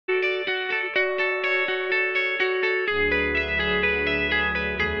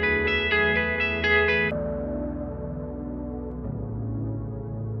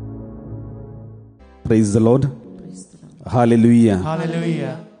Praise the Lord. Praise the Lord. Hallelujah.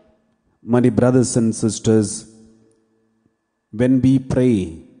 Hallelujah. My brothers and sisters, when we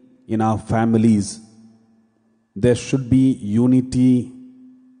pray in our families, there should be unity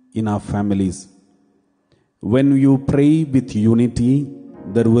in our families. When you pray with unity,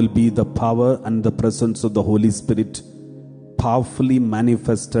 there will be the power and the presence of the Holy Spirit powerfully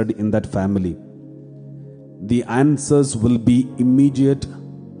manifested in that family. The answers will be immediate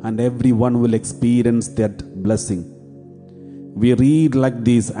and everyone will experience that blessing. We read like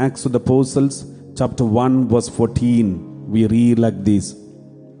this, Acts of the Apostles, chapter 1, verse 14. We read like this.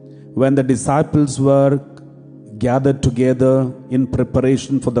 When the disciples were gathered together in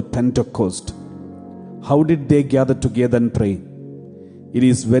preparation for the Pentecost, how did they gather together and pray? It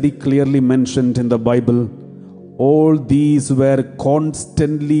is very clearly mentioned in the Bible. All these were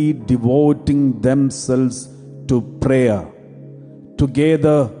constantly devoting themselves to prayer,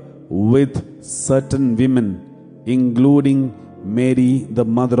 together with certain women, including Mary, the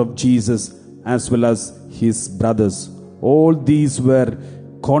mother of Jesus, as well as his brothers. All these were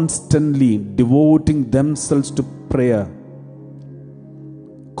constantly devoting themselves to prayer,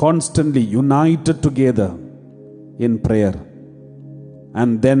 constantly united together in prayer.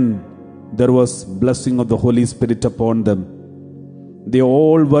 And then there was blessing of the Holy Spirit upon them. They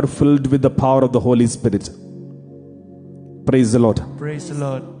all were filled with the power of the Holy Spirit. Praise the Lord. Praise the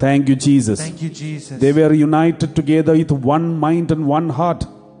Lord. Thank you, Jesus. Thank you, Jesus. They were united together with one mind and one heart.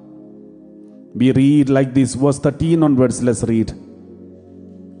 We read like this, verse 13 onwards, let's read.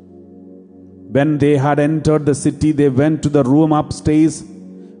 When they had entered the city, they went to the room upstairs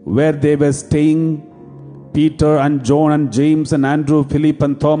where they were staying. Peter and John and James and Andrew, Philip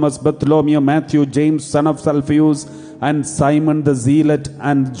and Thomas, Bartholomew, Matthew, James, son of Alphaeus, and Simon the Zealot,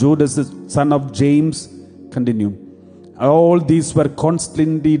 and Judas, son of James. Continue. All these were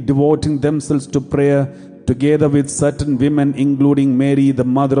constantly devoting themselves to prayer, together with certain women, including Mary, the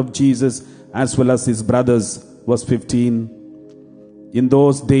mother of Jesus, as well as his brothers. Verse 15. In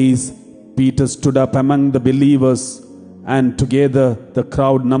those days, Peter stood up among the believers, and together the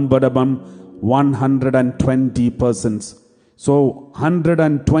crowd numbered about 120 persons. So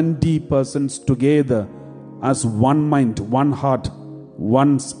 120 persons together as one mind, one heart,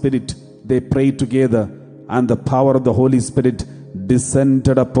 one spirit. They prayed together, and the power of the Holy Spirit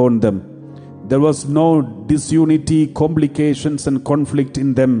descended upon them. There was no disunity, complications and conflict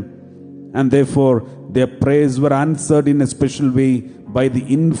in them, and therefore their prayers were answered in a special way by the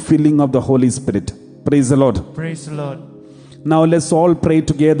infilling of the Holy Spirit. Praise the Lord. Praise the Lord. Now let's all pray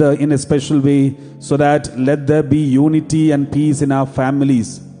together in a special way, so that let there be unity and peace in our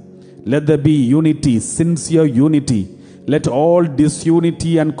families. Let there be unity, sincere unity. Let all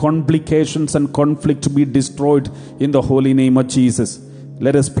disunity and complications and conflict be destroyed in the holy name of Jesus.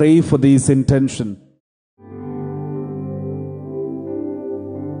 Let us pray for this intention.